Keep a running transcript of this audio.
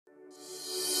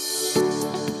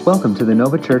Welcome to the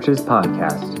Nova Church's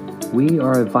podcast. We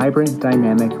are a vibrant,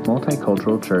 dynamic,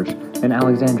 multicultural church in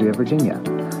Alexandria, Virginia.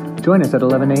 Join us at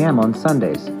 11 a.m. on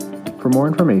Sundays. For more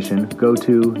information, go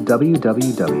to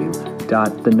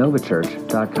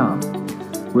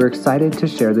www.thenovachurch.com. We're excited to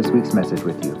share this week's message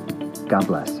with you. God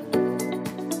bless.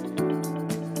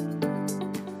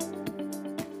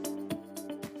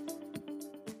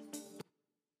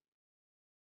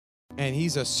 And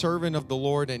he's a servant of the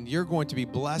Lord, and you're going to be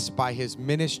blessed by his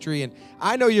ministry. And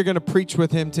I know you're going to preach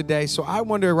with him today, so I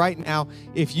wonder right now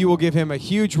if you will give him a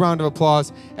huge round of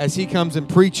applause as he comes and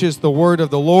preaches the word of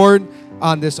the Lord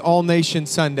on this All-Nation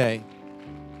Sunday.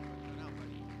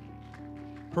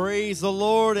 Praise the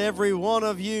Lord, every one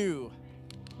of you.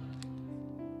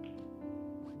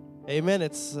 Amen.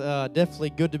 It's definitely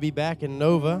good to be back in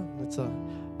Nova.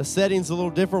 The setting's a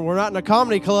little different. We're not in a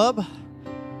comedy club.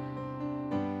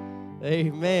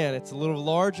 Amen. It's a little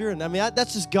larger, and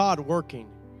that's just God working.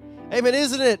 Amen.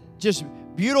 Isn't it just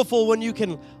beautiful when you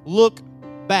can look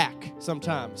back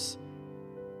sometimes?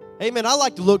 Amen. I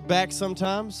like to look back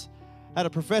sometimes. I had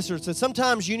a professor that said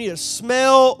sometimes you need to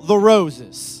smell the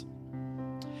roses.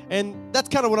 And that's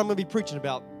kind of what I'm going to be preaching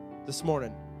about this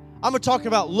morning. I'm going to talk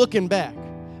about looking back,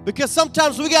 because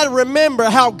sometimes we got to remember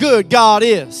how good God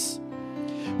is.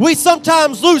 We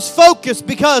sometimes lose focus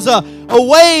because a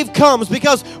wave comes,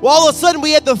 because all of a sudden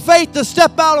we had the faith to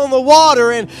step out on the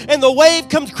water, and the wave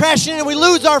comes crashing in, and we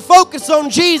lose our focus on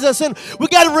Jesus. And we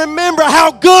got to remember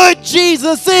how good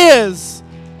Jesus is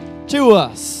to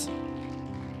us.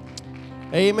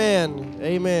 Amen.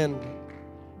 Amen.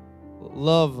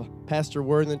 Love Pastor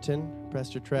Worthington,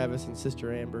 Pastor Travis, and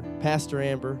Sister Amber. Pastor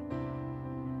Amber.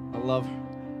 I love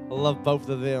both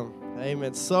of them.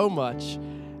 Amen. So much.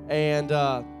 And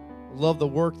love the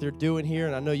work they're doing here.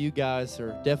 And I know you guys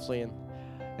are definitely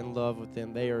in love with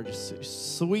them. They are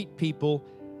just sweet people.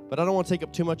 But I don't want to take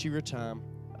up too much of your time.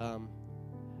 I'm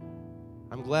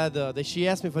glad she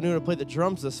asked me if I knew how to play the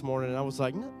drums this morning. And I was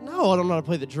like, no, I don't know how to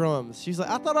play the drums. She's like,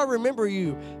 I thought I remember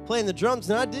you playing the drums.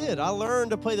 And I did. I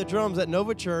learned to play the drums at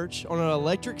Nova Church on an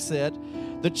electric set.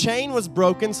 The chain was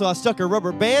broken, so I stuck a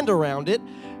rubber band around it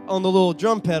on the little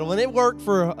drum pedal. And it worked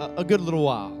for a good little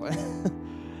while.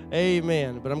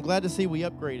 Amen. But I'm glad to see we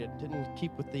upgraded. Didn't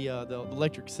keep with the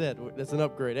electric set. That's an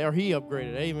upgrade. Or he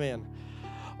upgraded. Amen.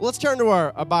 Well, let's turn to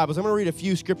our Bibles. I'm going to read a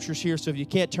few scriptures here, so if you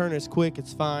can't turn as quick,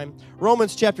 it's fine.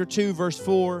 Romans chapter 2, verse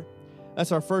 4.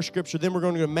 That's our first scripture. Then we're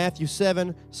going to go to Matthew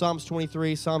 7, Psalms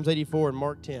 23, Psalms 84, and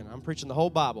Mark 10. I'm preaching the whole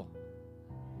Bible.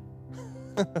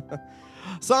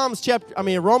 Romans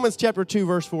chapter 2,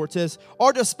 verse 4. It says,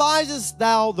 or despisest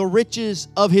thou the riches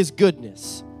of his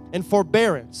goodness and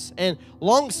forbearance and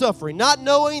long-suffering, not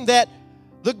knowing that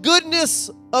the goodness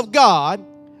of God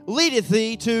leadeth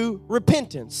thee to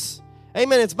repentance.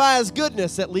 Amen. It's by his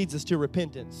goodness that leads us to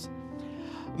repentance.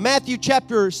 Matthew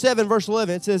chapter 7, verse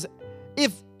 11, it says,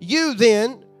 if you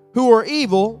then, who are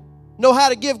evil, know how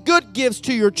to give good gifts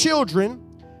to your children,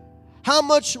 how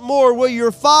much more will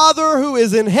your Father who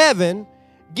is in heaven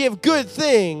give good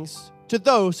things to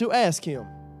those who ask him?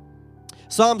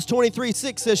 Psalms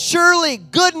 23:6 says, surely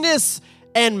goodness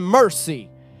and mercy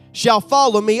shall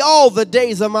follow me all the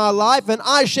days of my life, and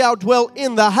I shall dwell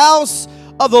in the house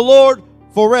of the Lord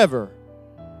forever.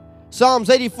 Psalms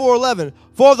 84:11,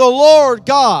 for the Lord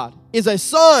God is a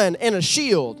sun and a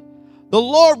shield. The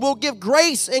Lord will give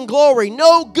grace and glory.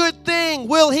 No good thing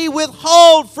will he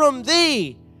withhold from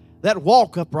thee that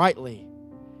walk uprightly.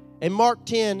 And Mark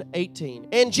 10:18,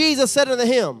 and Jesus said unto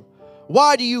him,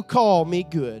 why do you call me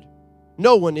good?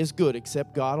 No one is good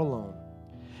except God alone.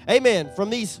 Amen.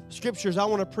 From these scriptures, I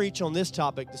want to preach on this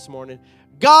topic this morning.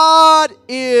 God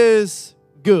is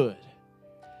good.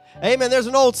 Amen. There's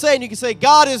an old saying, you can say,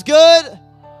 God is good,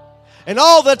 and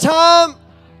all the time.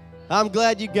 I'm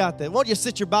glad you got that. Won't you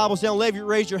sit your Bibles down,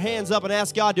 raise your hands up, and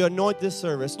ask God to anoint this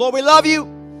service. Lord, we love you.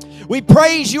 We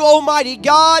praise you, Almighty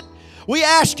God. We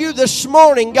ask you this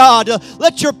morning, God, to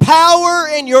let your power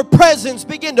and your presence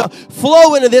begin to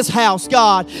flow into this house,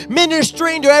 God.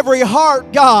 Ministering to every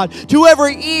heart, God, to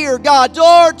every ear, God,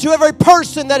 Lord, to every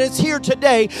person that is here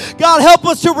today. God, help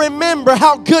us to remember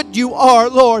how good you are,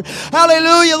 Lord.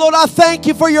 Hallelujah, Lord. I thank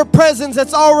you for your presence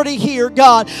that's already here,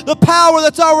 God. The power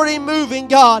that's already moving,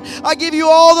 God. I give you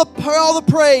all the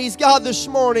praise, God, this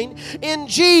morning. In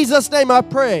Jesus' name I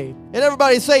pray. And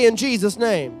everybody say, in Jesus'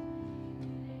 name.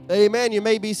 Amen. You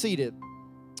may be seated.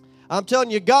 I'm telling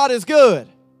you, God is good.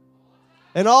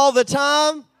 And all the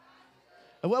time.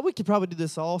 Well, we could probably do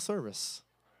this all service.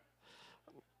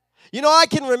 You know, I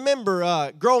can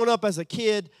remember growing up as a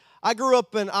kid. I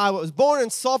was born in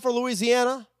Sulphur,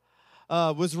 Louisiana.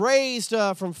 Was raised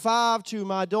from 5 to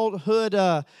my adulthood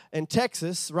in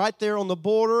Texas, right there on the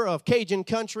border of Cajun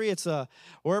country. It's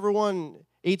where everyone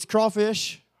eats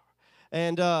crawfish,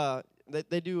 and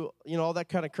they do, all that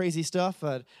kind of crazy stuff.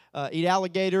 Eat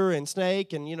alligator and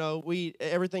snake, and, we eat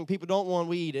everything people don't want,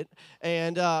 we eat it.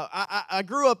 And I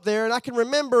grew up there, and I can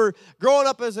remember growing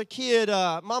up as a kid,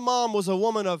 my mom was a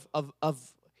woman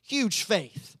of huge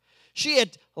faith. She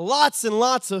had lots and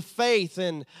lots of faith,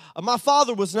 and my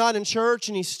father was not in church,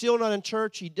 and he's still not in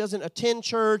church. He doesn't attend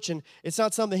church, and it's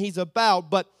not something he's about.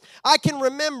 But I can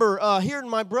remember hearing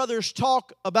my brothers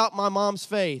talk about my mom's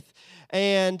faith,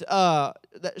 and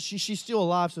she's still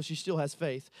alive, so she still has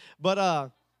faith.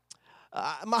 But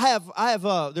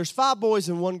there's 5 boys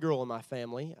and 1 girl in my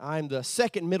family. I'm the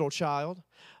second middle child,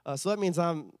 so that means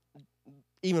I'm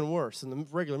even worse than the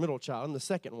regular middle child. I'm the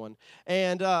second one.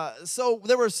 And so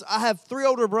I have 3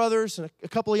 older brothers and a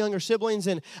couple of younger siblings.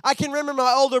 And I can remember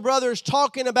my older brothers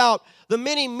talking about the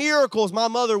many miracles my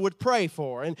mother would pray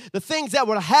for and the things that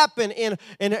would happen in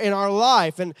our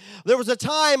life. And there was a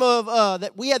time of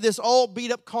that we had this old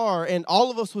beat up car, and all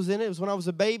of us was in it. It was when I was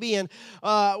a baby. And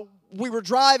we were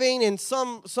driving, and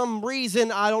some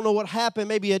reason, I don't know what happened,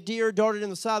 maybe a deer darted in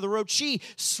the side of the road. She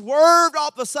swerved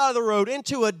off the side of the road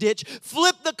into a ditch,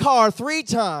 flipped the car 3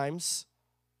 times.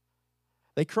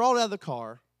 They crawled out of the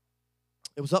car.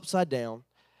 It was upside down.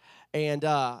 And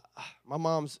my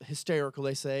mom's hysterical,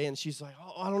 they say, and she's like,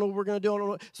 I don't know what we're going to do. I don't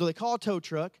know. So they call a tow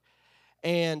truck,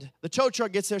 and the tow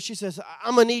truck gets there. She says,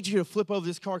 I'm going to need you to flip over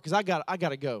this car because I got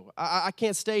to go. I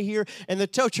can't stay here. And the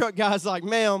tow truck guy's like,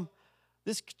 ma'am,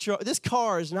 this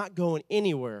car is not going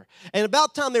anywhere. And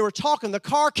about time they were talking, the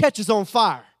car catches on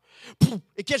fire.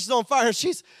 It catches on fire, and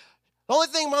the only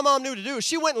thing my mom knew to do is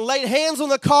she went and laid hands on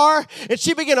the car, and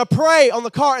she began to pray on the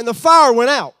car, and the fire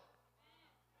went out.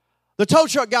 The tow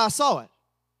truck guy saw it.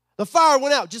 The fire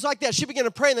went out just like that. She began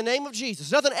to pray in the name of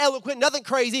Jesus. Nothing eloquent, nothing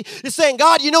crazy. Just saying,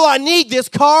 God, I need this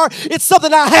car. It's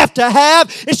something I have to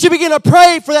have. And she began to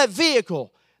pray for that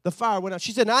vehicle. The fire went out.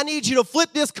 She said, I need you to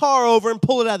flip this car over and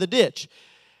pull it out of the ditch.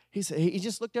 He said, he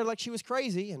just looked at her like she was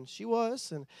crazy, and she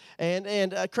was,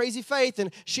 and crazy faith.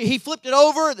 And he flipped it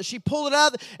over. She pulled it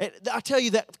out. And I tell you,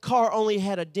 that car only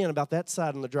had a dent about that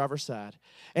side on the driver's side.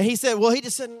 And he said, he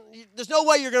just said, there's no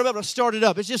way you're going to be able to start it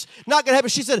up. It's just not going to happen.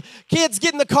 She said, kids,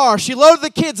 get in the car. She loaded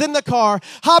the kids in the car,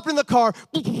 hopped in the car,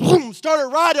 started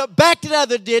right up, backed it out of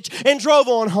the ditch, and drove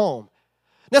on home.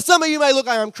 Now, some of you may look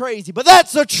like I'm crazy, but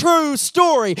that's a true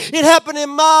story. It happened in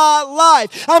my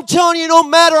life. I'm telling you, no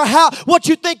matter what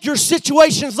you think your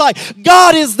situation's like,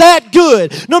 God is that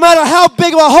good. No matter how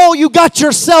big of a hole you got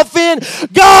yourself in,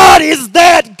 God is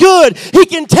that good. He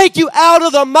can take you out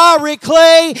of the miry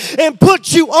clay and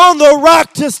put you on the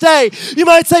rock to stay. You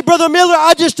might say, Brother Miller,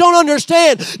 I just don't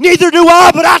understand. Neither do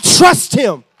I, but I trust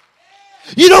Him.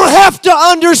 You don't have to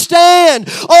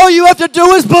understand. All you have to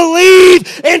do is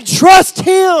believe and trust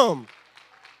Him.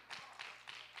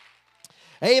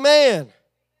 Amen.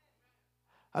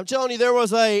 I'm telling you, there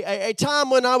was a time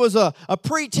when I was a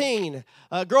preteen.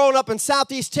 Growing up in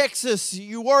southeast Texas,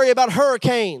 you worry about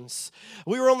hurricanes.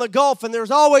 We were on the Gulf, and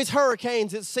there's always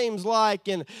hurricanes, it seems like.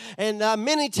 And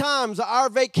many times our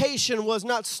vacation was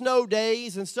not snow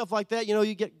days and stuff like that.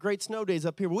 You get great snow days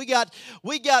up here. But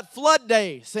we got flood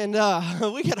days, and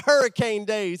we got hurricane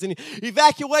days, and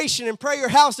evacuation and pray your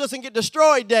house doesn't get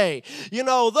destroyed day.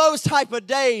 Those type of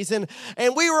days. And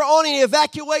we were on an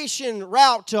evacuation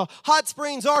route to Hot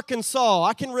Springs, Arkansas.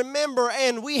 I can remember,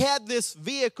 and we had this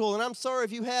vehicle, and I'm sorry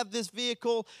if you have this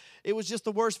vehicle. It was just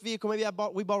the worst vehicle. Maybe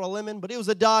we bought a lemon, but it was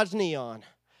a Dodge Neon.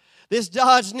 This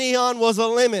Dodge Neon was a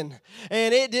lemon,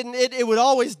 and it would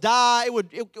always die.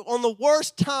 On the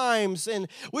worst times, and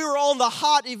we were on the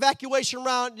hot evacuation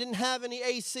route, didn't have any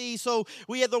AC, so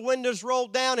we had the windows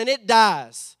rolled down, and it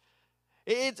dies.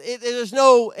 There's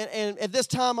no, and at this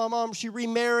time, my mom, she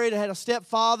remarried and had a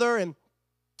stepfather, and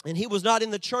he was not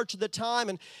in the church at the time,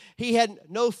 and he had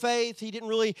no faith. He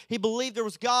believed there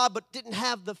was God, but didn't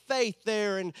have the faith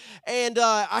there. And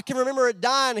I can remember it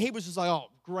dying, and he was just like, oh,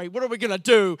 great, what are we going to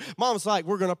do? Mom's like,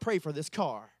 we're going to pray for this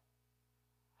car.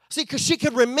 See, because she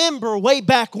could remember way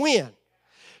back when.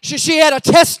 She had a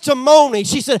testimony.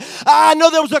 She said, I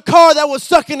know there was a car that was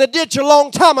stuck in a ditch a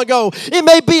long time ago. It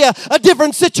may be a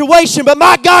different situation, but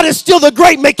my God is still the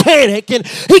great mechanic, and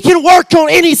He can work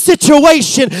on any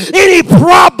situation, any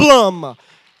problem.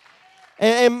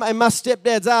 And my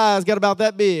stepdad's eyes got about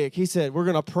that big. He said, we're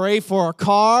going to pray for a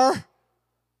car.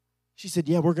 She said,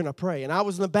 yeah, we're going to pray. And I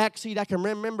was in the back seat. I can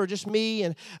remember just me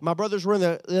and my brothers were in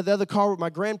the other car with my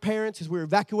grandparents as we were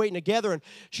evacuating together. And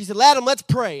she said, Adam, let's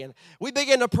pray. And we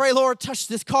began to pray, Lord, touch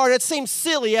this car. And it seemed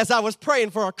silly as I was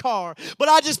praying for a car. But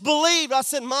I just believed. I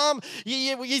said, Mom,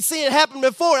 you see it happen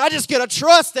before. I just got to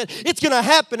trust that it's going to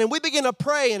happen. And we began to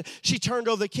pray. And she turned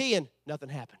over the key and nothing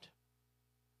happened.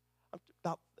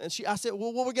 And I said,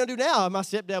 well, what are we going to do now? And my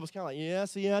stepdad was kind of like, yeah,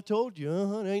 see, I told you.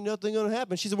 There ain't nothing going to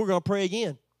happen. She said, we're going to pray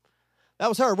again. That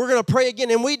was her. We're going to pray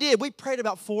again. And we did. We prayed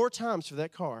about 4 times for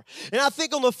that car. And I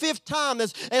think on the 5th time,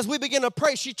 as we began to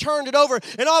pray, she turned it over.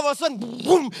 And all of a sudden,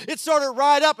 boom, it started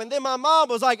right up. And then my mom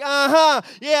was like, yeah,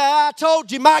 I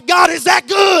told you. My God is that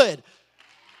good.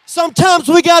 Sometimes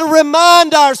we got to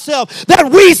remind ourselves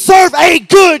that we serve a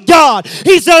good God.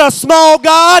 He's not a small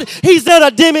God. He's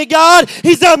not a demigod.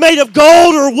 He's not made of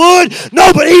gold or wood.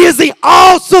 No, but He is the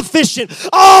all-sufficient,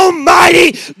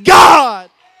 almighty God.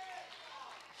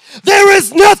 There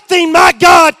is nothing my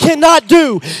God cannot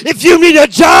do. If you need a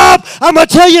job, I'm going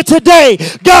to tell you today,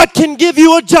 God can give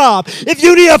you a job. If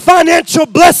you need a financial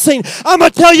blessing, I'm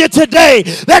going to tell you today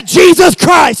that Jesus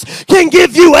Christ can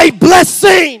give you a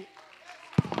blessing.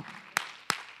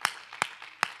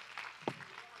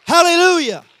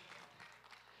 Hallelujah.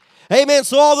 Amen.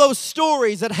 So all those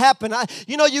stories that happen,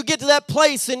 you get to that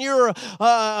place and you're, when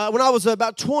I was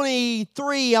about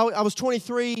 23, I was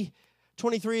 23,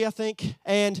 I think,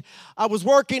 and I was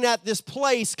working at this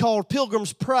place called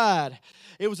Pilgrim's Pride.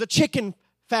 It was a chicken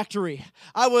factory.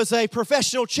 I was a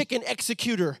professional chicken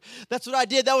executor. That's what I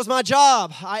did. That was my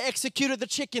job. I executed the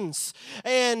chickens,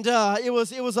 and it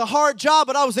was a hard job.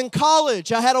 But I was in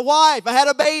college. I had a wife. I had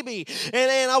a baby,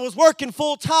 and I was working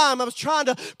full time. I was trying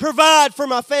to provide for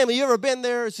my family. You ever been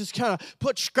there? It's just kind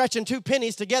of scratching 2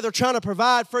 pennies together, trying to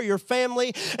provide for your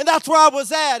family, and that's where I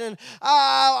was at. And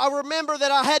I remember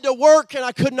that I had to work, and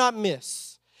I could not miss.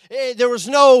 There was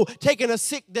no taking a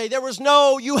sick day. There was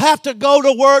no, you have to go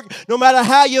to work no matter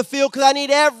how you feel because I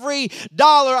need every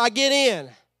dollar I get in.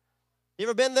 You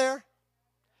ever been there?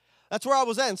 That's where I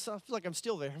was at. And so I feel like I'm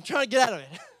still there. I'm trying to get out of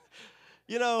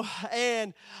it.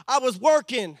 And I was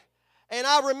working. And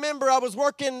I remember I was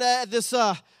working at this,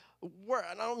 I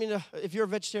don't mean to, if you're a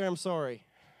vegetarian, I'm sorry.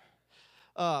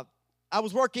 I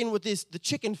was working with the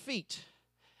chicken feet.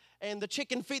 And the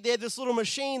chicken feet, they had this little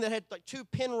machine that had like 2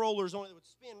 pin rollers on it that would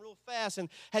spin real fast and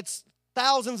had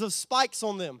thousands of spikes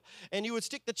on them. And you would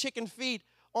stick the chicken feet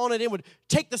on it and it would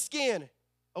take the skin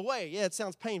away. Yeah, it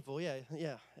sounds painful. Yeah.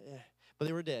 But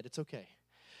they were dead. It's okay.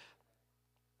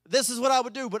 This is what I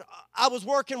would do. But I was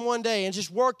working one day and just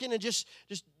working and just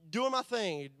doing my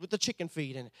thing with the chicken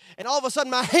feet. And all of a sudden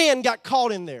my hand got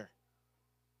caught in there.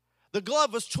 The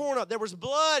glove was torn up. There was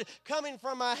blood coming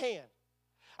from my hand.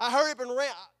 I hurried up and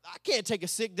ran. I can't take a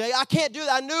sick day. I can't do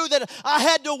that. I knew that I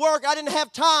had to work. I didn't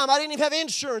have time. I didn't even have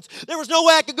insurance. There was no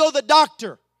way I could go to the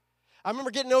doctor. I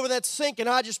remember getting over that sink, and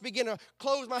I just began to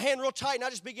close my hand real tight, and I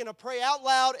just began to pray out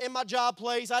loud in my job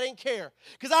place. I didn't care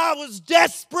because I was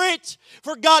desperate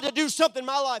for God to do something in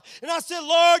my life. And I said,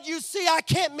 Lord, you see I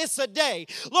can't miss a day.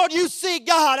 Lord, you see,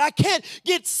 God, I can't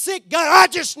get sick. God, I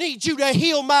just need you to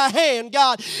heal my hand,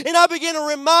 God. And I began to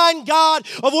remind God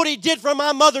of what He did for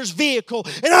my mother's vehicle.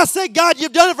 And I said, God,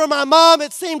 you've done it for my mom.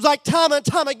 It seems like time and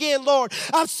time again, Lord,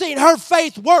 I've seen her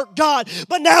faith work, God.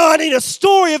 But now I need a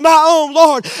story of my own,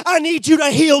 Lord. I need you to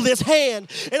heal this hand.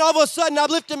 And all of a sudden, I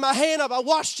lifted my hand up. I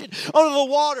washed it under the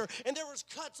water, and there was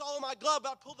cuts all on my glove.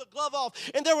 I pulled the glove off,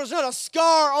 and there was not a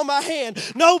scar on my hand,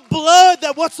 no blood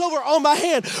that whatsoever on my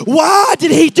hand. Why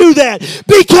did He do that?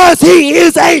 Because He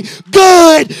is a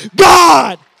good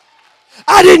God.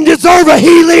 I didn't deserve a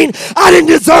healing. I didn't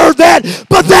deserve that,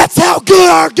 but that's how good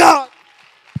our God.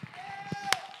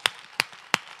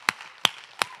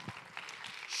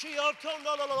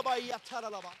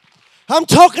 I'm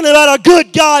talking about a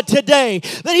good God today,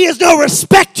 that He has no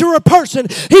respect to a person.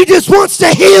 He just wants to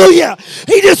heal you.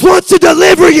 He just wants to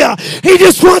deliver you. He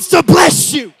just wants to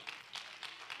bless you.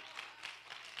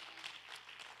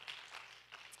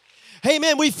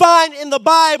 Amen. We find in the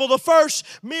Bible the first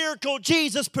miracle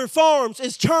Jesus performs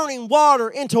is turning water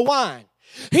into wine.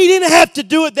 He didn't have to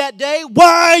do it that day.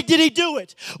 Why did He do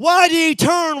it? Why did He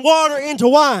turn water into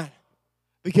wine?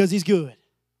 Because He's good.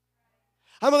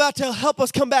 I'm about to help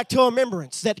us come back to a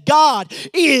remembrance that God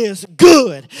is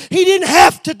good. He didn't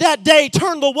have to that day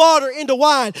turn the water into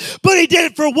wine, but He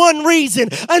did it for one reason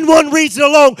and one reason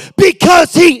alone,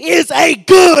 because He is a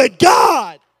good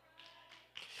God.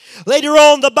 Later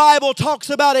on, the Bible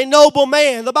talks about a noble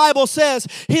man. The Bible says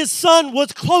his son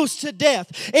was close to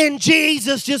death, and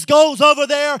Jesus just goes over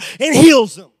there and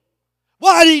heals him.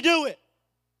 Why did He do it?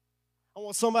 I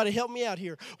want somebody to help me out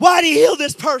here. Why did He heal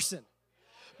this person?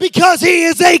 Because He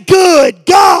is a good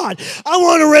God. I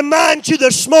want to remind you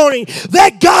this morning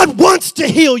that God wants to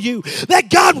heal you,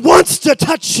 that God wants to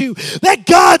touch you, that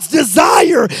God's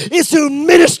desire is to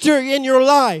minister in your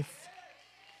life.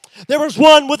 There was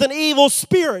one with an evil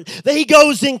spirit that he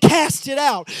goes and cast it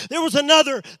out. There was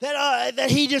another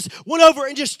that he just went over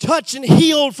and just touched and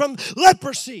healed from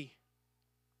leprosy.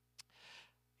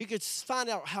 You could find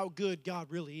out how good God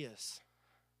really is.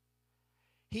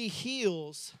 He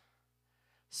heals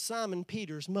Simon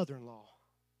Peter's mother-in-law.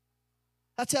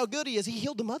 That's how good He is. He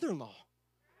healed the mother-in-law.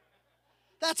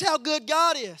 That's how good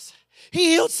God is.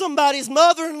 He healed somebody's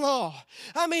mother-in-law.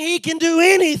 I mean, He can do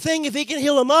anything if He can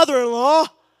heal a mother-in-law.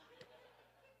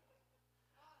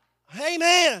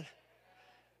 Amen.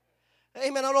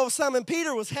 Amen. I don't know if Simon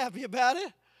Peter was happy about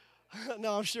it.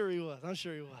 No, I'm sure he was. I'm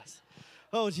sure he was.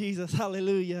 Oh, Jesus.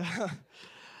 Hallelujah.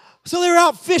 So they were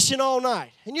out fishing all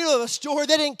night. And you know the story.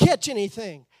 They didn't catch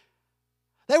anything.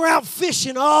 They were out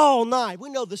fishing all night. We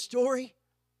know the story.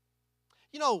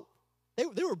 You know,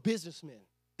 they were businessmen.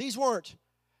 These weren't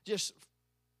just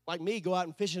like me, go out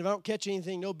and fish, and if I don't catch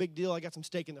anything, no big deal. I got some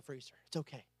steak in the freezer. It's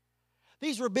okay.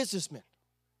 These were businessmen.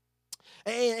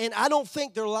 And I don't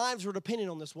think their lives were dependent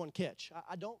on this one catch.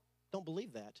 I don't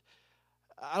believe that.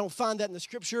 I don't find that in the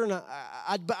Scripture, and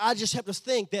I just have to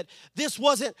think that this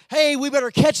wasn't, hey, we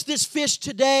better catch this fish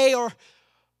today, or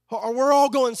we're all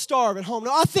going starving home.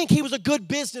 No, I think he was a good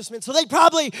businessman, so they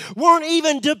probably weren't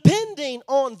even depending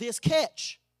on this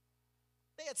catch.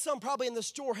 They had some probably in the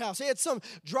storehouse. They had some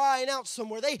drying out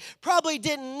somewhere. They probably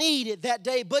didn't need it that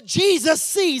day, but Jesus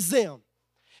sees them.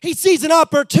 He sees an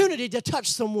opportunity to touch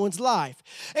someone's life.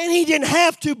 And He didn't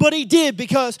have to, but He did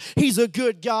because He's a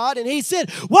good God. And He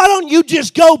said, why don't you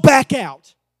just go back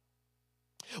out?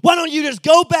 Why don't you just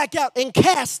go back out and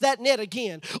cast that net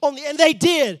again? And they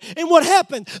did. And what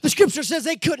happened? The Scripture says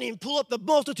they couldn't even pull up. The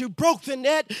multitude broke the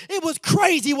net. It was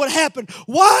crazy what happened.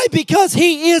 Why? Because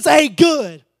He is a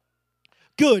good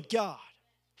God.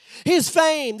 His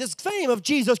fame, this fame of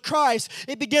Jesus Christ,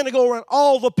 it began to go around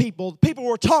all the people. People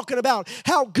were talking about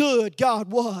how good God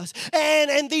was.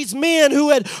 And these men who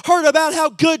had heard about how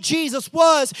good Jesus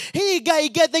was, they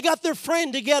got their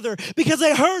friend together because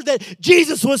they heard that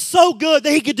Jesus was so good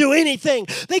that He could do anything.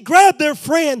 They grabbed their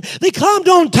friend, they climbed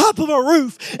on top of a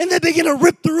roof, and they began to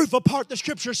rip the roof apart, the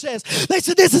Scripture says. They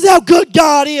said, this is how good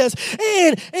God is.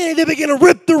 And they began to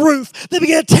rip the roof. They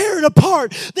began to tear it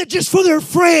apart. They're just for their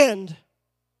friend.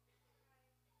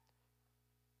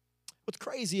 What's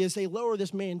crazy is they lower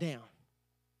this man down.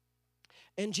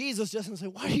 And Jesus doesn't say,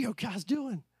 what are you guys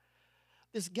doing?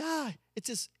 This guy,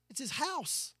 it's his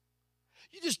house.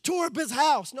 You just tore up his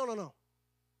house. No.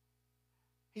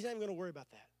 He's not even going to worry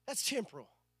about that. That's temporal.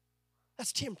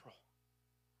 That's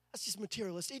just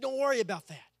materialistic. Don't worry about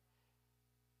that.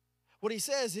 What He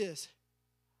says is,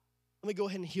 let me go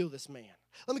ahead and heal this man.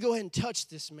 Let me go ahead and touch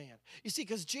this man. You see,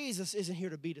 because Jesus isn't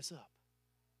here to beat us up.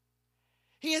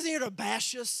 He isn't here to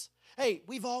bash us. Hey,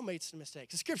 we've all made some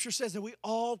mistakes. The Scripture says that we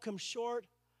all come short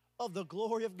of the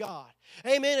glory of God.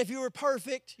 Amen. If you were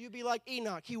perfect, you'd be like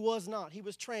Enoch. He was not. He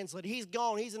was translated. He's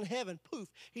gone. He's in heaven. Poof.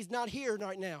 He's not here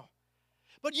right now.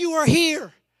 But you are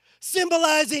here,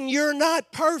 symbolizing you're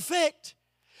not perfect.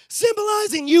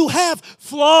 Symbolizing you have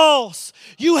flaws.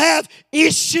 You have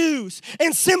issues.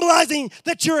 And symbolizing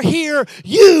that you're here,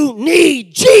 you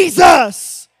need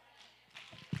Jesus.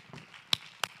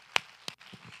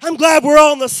 I'm glad we're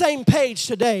all on the same page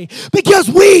today because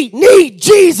we need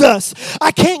Jesus.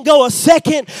 I can't go a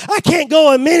second. I can't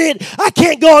go a minute. I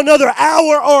can't go another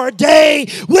hour or a day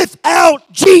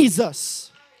without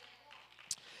Jesus.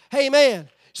 Amen.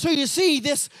 So you see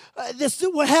this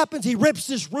what happens, He rips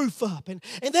this roof up. And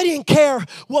they didn't care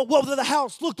what the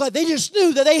house looked like. They just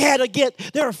knew that they had to get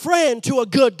their friend to a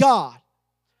good God.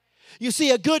 You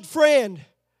see, a good friend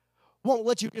won't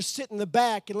let you just sit in the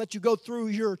back and let you go through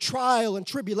your trial and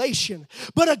tribulation.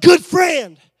 But a good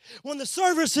friend, when the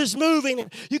service is moving,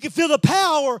 you can feel the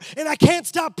power, and I can't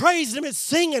stop praising Him and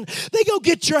singing. They go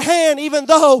get your hand even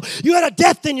though you had a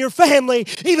death in your family,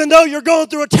 even though you're going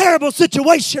through a terrible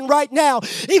situation right now,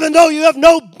 even though you have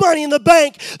no money in the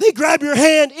bank. They grab your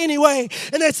hand anyway,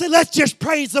 and they say, let's just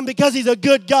praise Him because He's a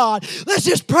good God. Let's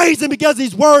just praise Him because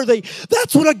He's worthy.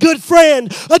 That's what a good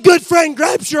friend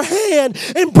grabs your hand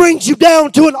and brings you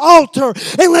down to an altar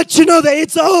and lets you know that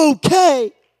it's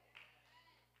okay.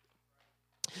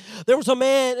 There was a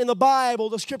man in the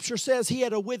Bible, the Scripture says he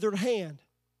had a withered hand.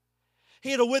 He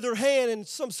had a withered hand, and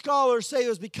some scholars say it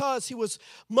was because he was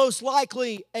most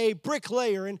likely a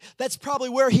bricklayer, and that's probably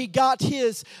where he got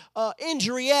his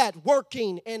injury at,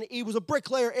 working, and he was a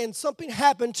bricklayer, and something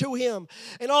happened to him,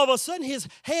 and all of a sudden his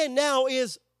hand now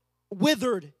is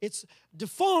withered. It's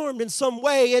deformed in some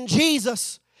way. And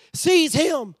Jesus sees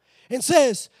him and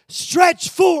says, stretch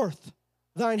forth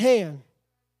thine hand.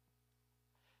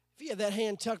 If you had that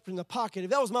hand tucked in the pocket, if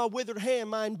that was my withered hand,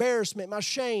 my embarrassment, my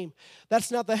shame,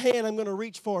 that's not the hand I'm going to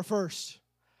reach for first.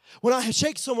 When I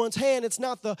shake someone's hand, it's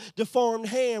not the deformed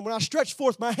hand. When I stretch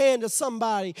forth my hand to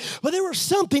somebody. But there was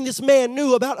something this man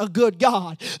knew about a good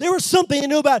God. There was something he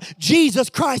knew about Jesus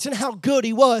Christ and how good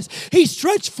he was. He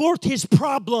stretched forth his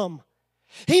problem.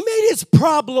 He made his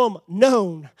problem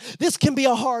known. This can be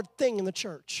a hard thing in the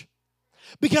church.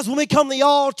 Because when we come to the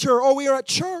altar or we are at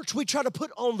church, we try to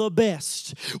put on the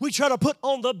best. We try to put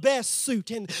on the best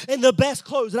suit and the best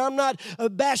clothes. And I'm not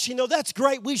bashing, no, that's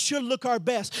great. We should look our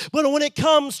best. But when it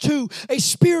comes to a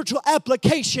spiritual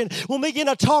application, when we begin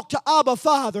to talk to Abba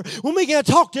Father, when we begin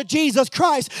to talk to Jesus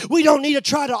Christ, we don't need to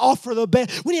try to offer the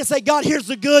best. We need to say, God, here's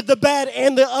the good, the bad,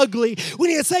 and the ugly. We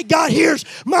need to say, God, here's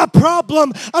my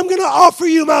problem. I'm going to offer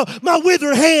you my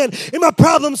withered hand. And my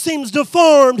problem seems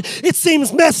deformed. It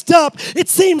seems messed up. It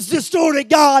seems distorted,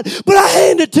 God, but I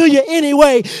hand it to you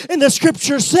anyway. And the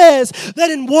scripture says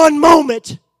that in one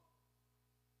moment,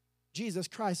 Jesus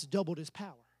Christ doubled his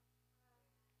power.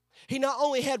 He not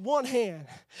only had one hand,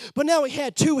 but now he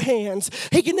had two hands.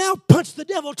 He can now punch the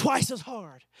devil twice as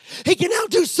hard. He can now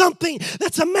do something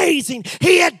that's amazing.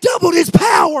 He had doubled his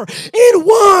power in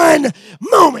one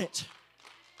moment.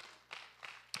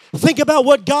 Think about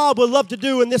what God would love to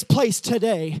do in this place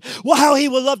today. Well, how he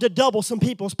would love to double some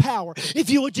people's power. If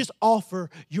you would just offer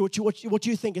what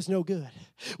you think is no good.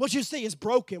 What you say is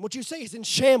broken. What you say is in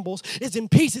shambles, is in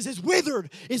pieces, is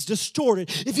withered, is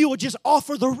distorted. If you would just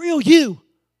offer the real you.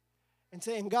 And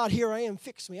saying, God, here I am,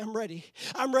 fix me. I'm ready.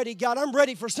 I'm ready, God. I'm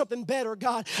ready for something better,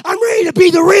 God. I'm ready to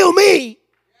be the real me.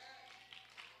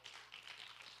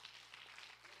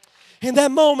 In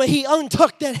that moment, he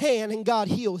untucked that hand and God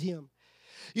healed him.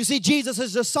 You see,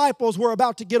 Jesus' disciples were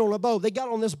about to get on a boat. They got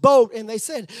on this boat and they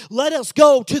said, let us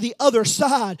go to the other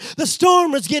side. The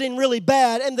storm was getting really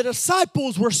bad and the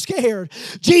disciples were scared.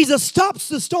 Jesus stops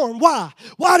the storm. Why?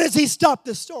 Why does he stop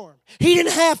the storm? He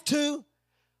didn't have to,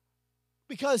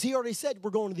 because he already said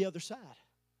we're going to the other side.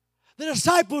 The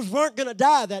disciples weren't going to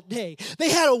die that day. They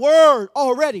had a word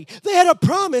already. They had a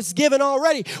promise given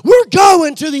already. We're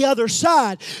going to the other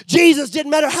side. Jesus,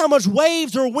 didn't matter how much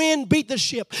waves or wind beat the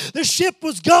ship. The ship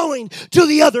was going to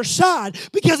the other side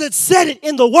because it said it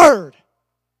in the word.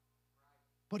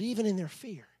 But even in their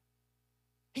fear,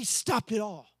 he stopped it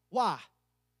all. Why?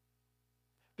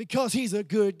 Because he's a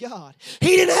good God.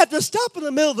 He didn't have to stop in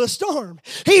the middle of the storm.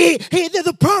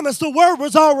 The promise, the word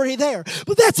was already there.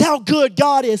 But that's how good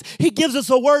God is. He gives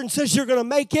us a word and says you're going to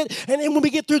make it. And then when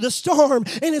we get through the storm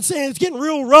and it's getting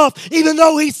real rough, even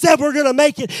though he said we're going to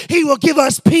make it, he will give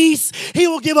us peace. He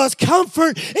will give us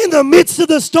comfort in the midst of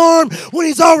the storm when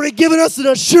he's already given us an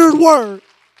assured word.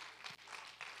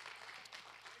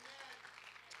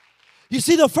 You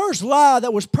see, the first lie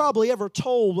that was probably ever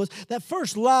told was that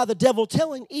first lie the devil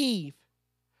telling Eve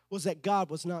was that God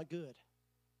was not good.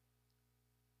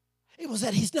 It was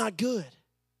that he's not good.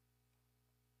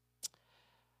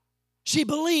 She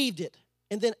believed it.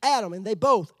 And then Adam and they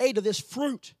both ate of this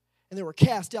fruit and they were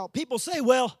cast out. People say,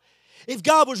 well, if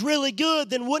God was really good,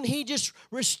 then wouldn't he just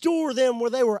restore them where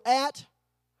they were at?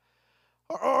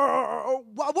 Or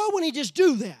why wouldn't he just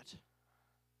do that?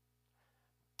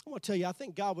 I want to tell you, I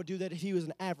think God would do that if he was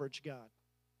an average God.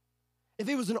 If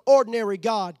he was an ordinary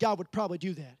God, God would probably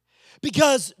do that.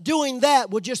 Because doing that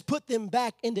would just put them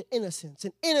back into innocence.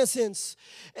 And innocence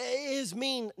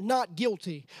mean not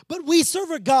guilty. But we serve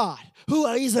a God who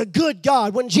is a good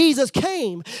God. When Jesus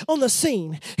came on the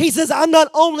scene, he says, I'm not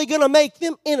only going to make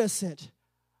them innocent,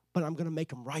 but I'm going to make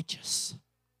them righteous.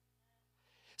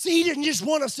 See, he didn't just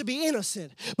want us to be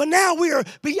innocent, but now we are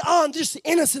beyond just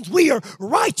innocence. We are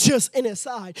righteous in his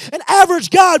sight. An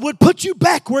average God would put you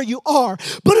back where you are,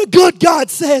 but a good God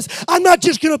says, I'm not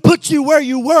just going to put you where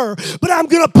you were, but I'm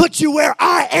going to put you where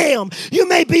I am. You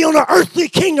may be on an earthly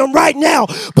kingdom right now,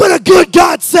 but a good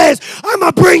God says, I'm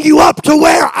going to bring you up to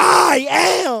where I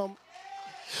am.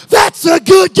 That's a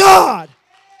good God.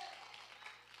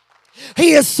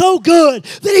 He is so good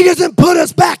that he doesn't put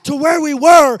us back to where we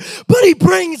were, but he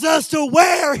brings us to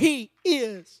where he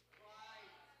is.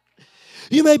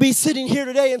 You may be sitting here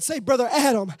today and say, Brother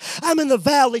Adam, I'm in the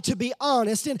valley, to be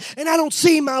honest, and I don't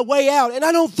see my way out, and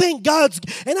I don't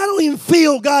even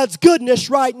feel God's goodness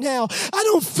right now. I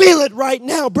don't feel it right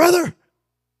now, brother.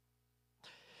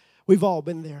 We've all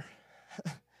been there.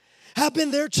 I've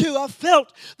been there too. I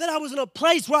felt that I was in a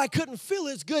place where I couldn't feel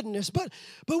his goodness. But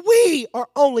we are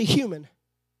only human.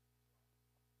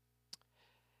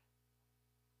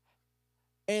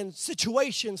 And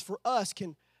situations for us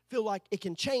can feel like it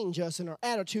can change us in our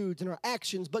attitudes and our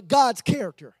actions, but God's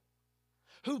character,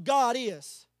 who God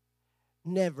is,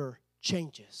 never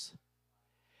changes.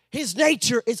 His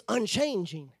nature is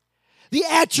unchanging. The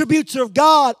attributes of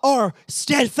God are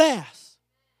steadfast.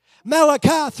 Malachi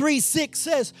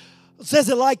 3:6 says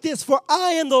it like this, "For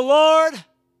I am the Lord,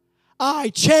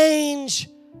 I change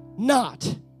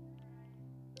not."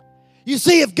 You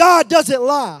see, if God doesn't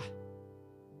lie,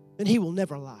 then He will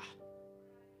never lie.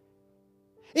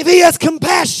 If He has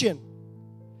compassion,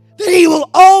 then He will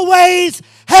always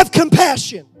have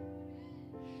compassion.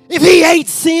 If He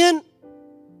hates sin,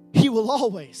 He will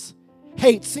always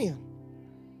hate sin.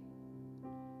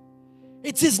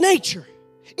 It's His nature.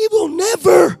 It will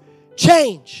never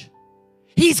change.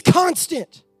 He's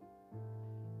constant.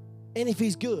 And if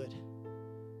He's good,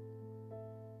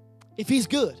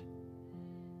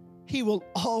 He will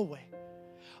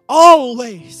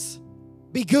always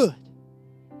be good.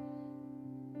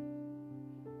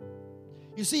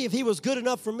 You see, if He was good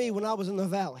enough for me when I was in the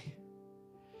valley,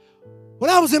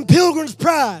 when I was in Pilgrim's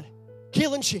Pride,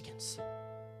 killing chickens,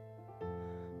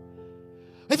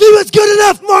 if He was good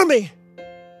enough for me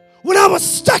when I was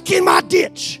stuck in my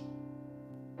ditch,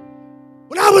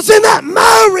 when I was in that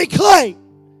miry clay,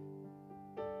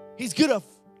 He's good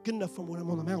enough for when I'm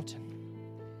on the mountain.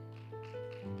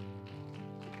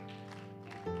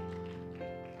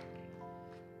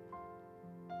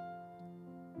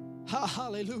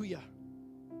 Hallelujah.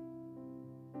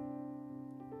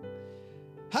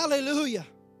 Hallelujah.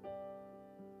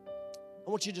 I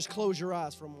want you to just close your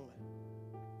eyes for a moment.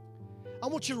 I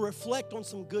want you to reflect on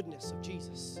some goodness of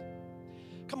Jesus.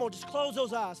 Come on, just close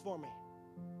those eyes for me.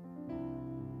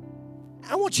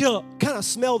 I want you to kind of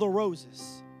smell the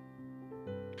roses.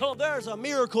 Come on, there's a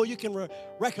miracle you can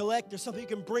recollect. There's something you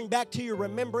can bring back to your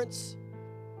remembrance.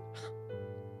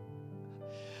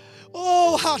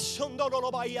 Oh,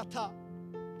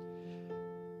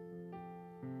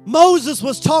 Moses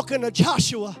was talking to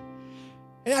Joshua,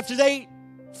 and after they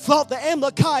fought the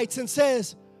Amalekites, and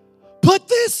says, put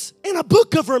this in a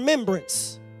book of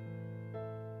remembrance.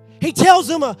 He tells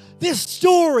them this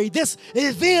story, this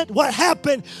event, what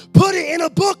happened, put it in a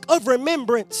book of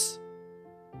remembrance.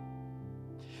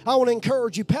 I want to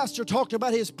encourage you. Pastor talked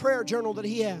about his prayer journal that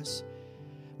he has.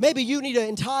 Maybe you need to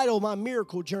entitle my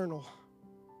miracle journal,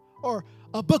 or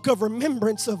a book of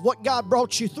remembrance of what God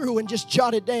brought you through, and just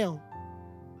jot it down.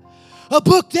 A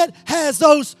book that has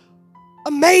those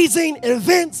amazing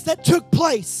events that took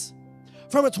place.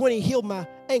 From it's when He healed my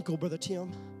ankle, Brother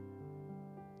Tim.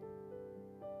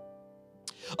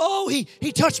 Oh, he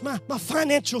touched my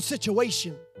financial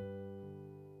situation.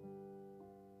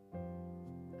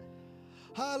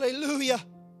 Hallelujah.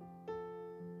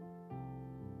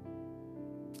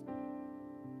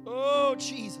 Oh,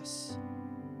 Jesus.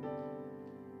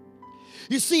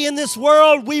 You see, in this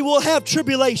world, we will have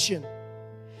tribulation.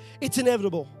 It's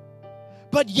inevitable.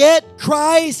 But yet,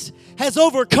 Christ has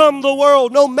overcome the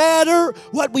world. No matter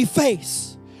what we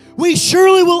face, we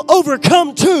surely will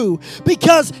overcome too,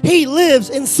 because He lives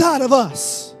inside of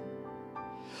us.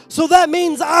 So that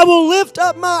means I will lift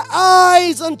up my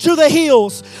eyes unto the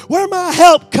hills, where my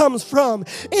help comes from.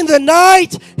 In the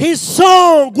night, His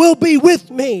song will be with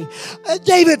me.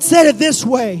 David said it this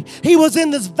way. He was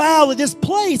in this valley, this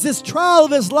place, this trial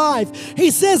of his life. He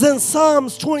says in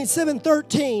Psalms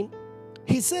 27:13,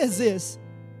 he says this,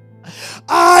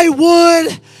 I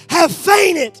would have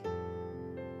fainted.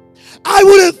 I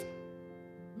would have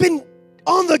been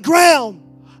on the ground.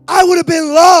 I would have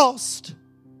been lost.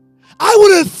 I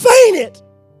would have fainted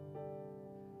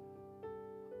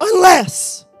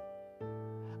unless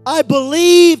I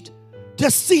believed to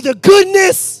see the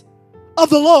goodness of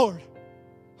the Lord.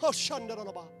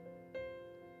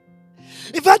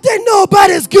 If I didn't know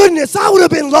about His goodness, I would have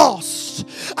been lost.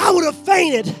 I would have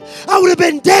fainted. I would have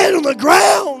been dead on the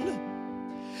ground.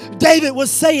 David was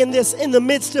saying this in the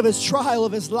midst of his trial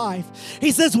of his life.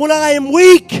 He says, when I am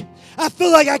weak, I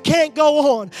feel like I can't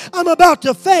go on. I'm about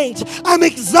to faint. I'm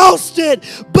exhausted,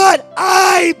 but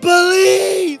I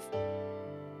believe.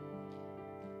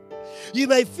 You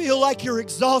may feel like you're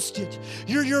exhausted.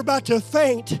 You're about to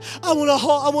faint. I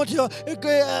want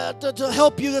to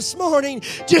help you this morning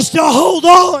just to hold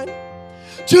on,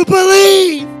 to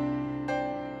believe.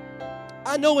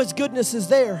 I know His goodness is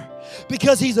there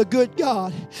because He's a good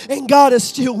God, and God is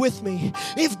still with me.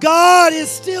 If God is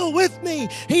still with me,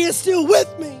 He is still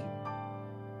with me.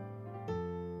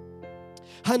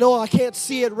 I know I can't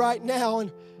see it right now,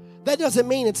 and that doesn't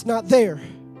mean it's not there.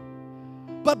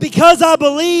 But because I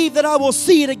believe that I will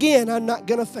see it again, I'm not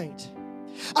going to faint.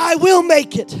 I will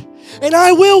make it, and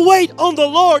I will wait on the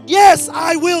Lord. Yes,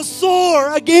 I will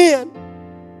soar again.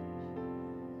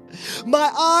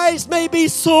 My eyes may be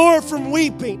sore from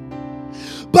weeping,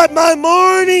 but my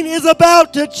mourning is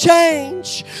about to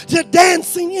change to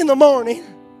dancing in the morning.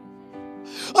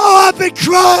 Oh, I've been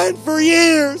crying for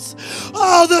years.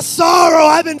 Oh, the sorrow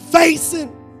I've been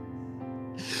facing.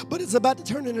 But it's about to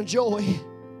turn into joy.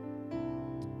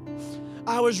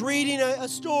 I was reading a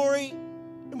story,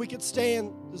 and we could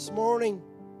stand this morning.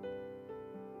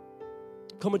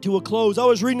 Coming to a close. I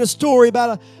was reading a story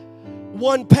about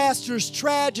one pastor's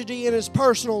tragedy in his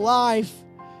personal life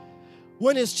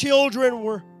when his children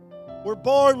were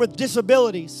born with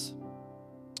disabilities.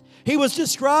 He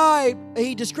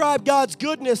described God's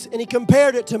goodness, and he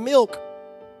compared it to milk.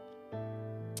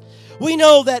 We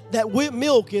know that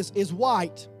milk is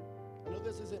white. I know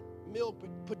this isn't milk, but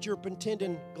put your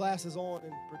pretending glasses on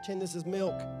and pretend this is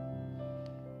milk.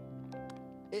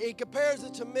 It compares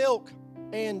it to milk,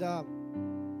 and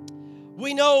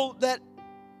we know that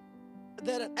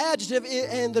an adjective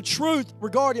and the truth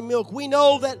regarding milk. We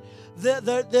know that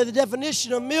the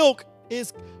definition of milk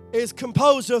is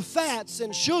composed of fats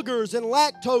and sugars and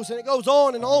lactose, and it goes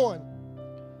on and on.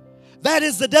 That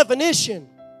is the definition.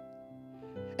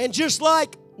 And just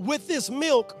like with this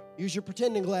milk, use your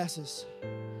pretending glasses,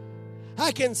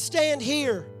 I can stand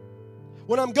here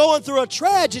when I'm going through a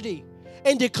tragedy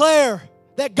and declare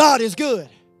that God is good.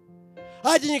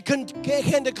 I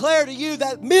can declare to you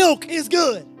that milk is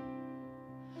good.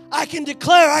 I can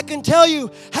tell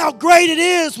you how great it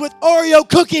is with Oreo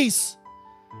cookies.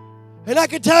 And I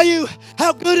can tell you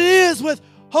how good it is with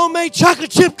homemade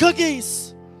chocolate chip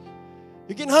cookies.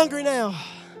 You're getting hungry now.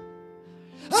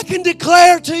 I can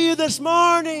declare to you this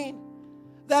morning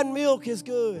that milk is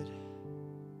good.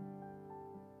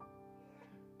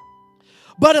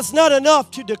 But it's not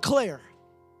enough to declare.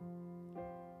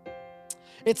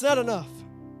 It's not enough.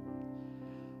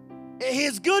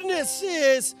 His goodness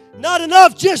is not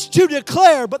enough just to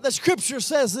declare, but the scripture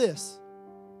says this: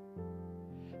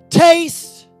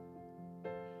 taste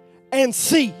and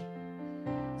see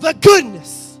the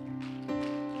goodness.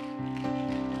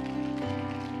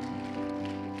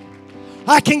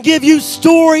 I can give you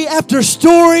story after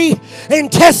story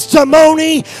and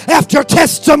testimony after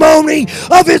testimony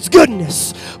of His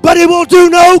goodness. But it will do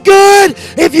no good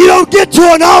if you don't get to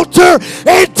an altar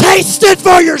and taste it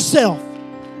for yourself.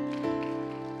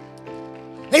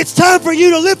 It's time for you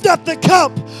to lift up the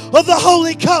cup of the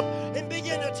holy cup and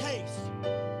begin to taste.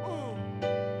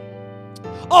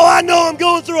 Oh, I know I'm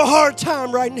going through a hard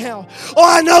time right now. Oh,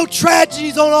 I know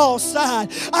tragedies on all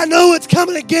sides. I know it's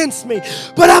coming against me.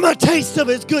 But I'm a taste of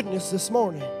His goodness this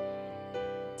morning.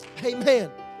 Amen.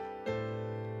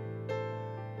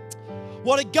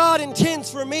 What God intends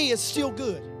for me is still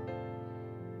good.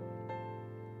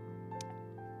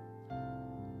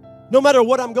 No matter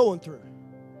what I'm going through.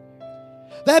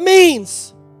 That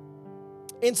means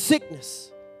in sickness,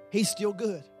 He's still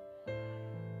good.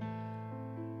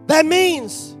 That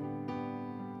means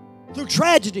through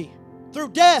tragedy, through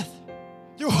death,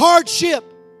 through hardship,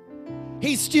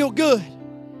 He's still good.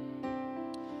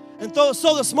 And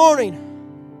so this morning,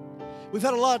 we've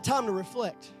had a lot of time to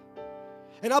reflect.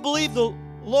 And I believe the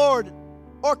Lord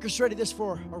orchestrated this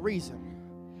for a reason.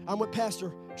 I'm with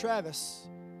Pastor Travis.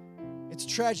 It's a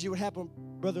tragedy what happened,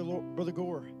 Brother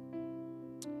Gore.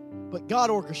 But God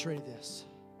orchestrated this.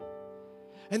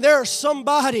 And there is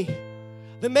somebody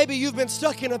that maybe you've been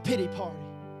stuck in a pity party.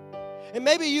 And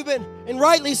maybe you've been, and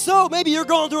rightly so, maybe you're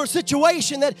going through a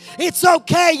situation that it's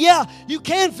okay. Yeah, you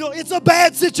can feel it's a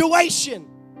bad situation.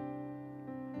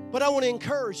 But I want to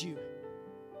encourage you,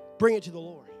 bring it to the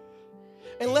Lord.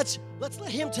 And let's let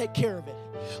Him take care of it.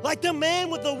 Like the man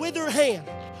with the withered hand.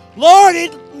 Lord,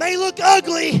 it may look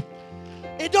ugly.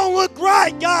 It don't look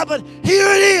right, God, but here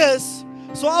it is.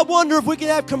 So I wonder if we can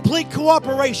have complete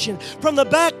cooperation from the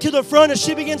back to the front as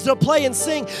she begins to play and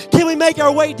sing. Can we make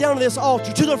our way down to this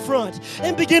altar, to the front,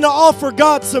 and begin to offer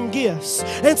God some gifts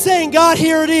and saying, God,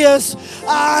 here it is.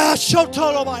 God,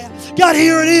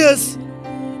 here it is.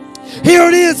 Here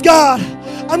it is, God.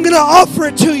 I'm going to offer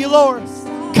it to you, Lord.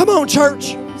 Come on,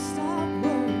 church.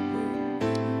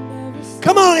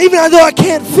 Come on, even though I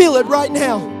can't feel it right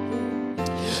now.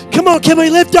 Come on, can we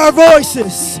lift our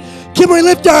voices? Can we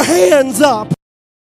lift our hands up?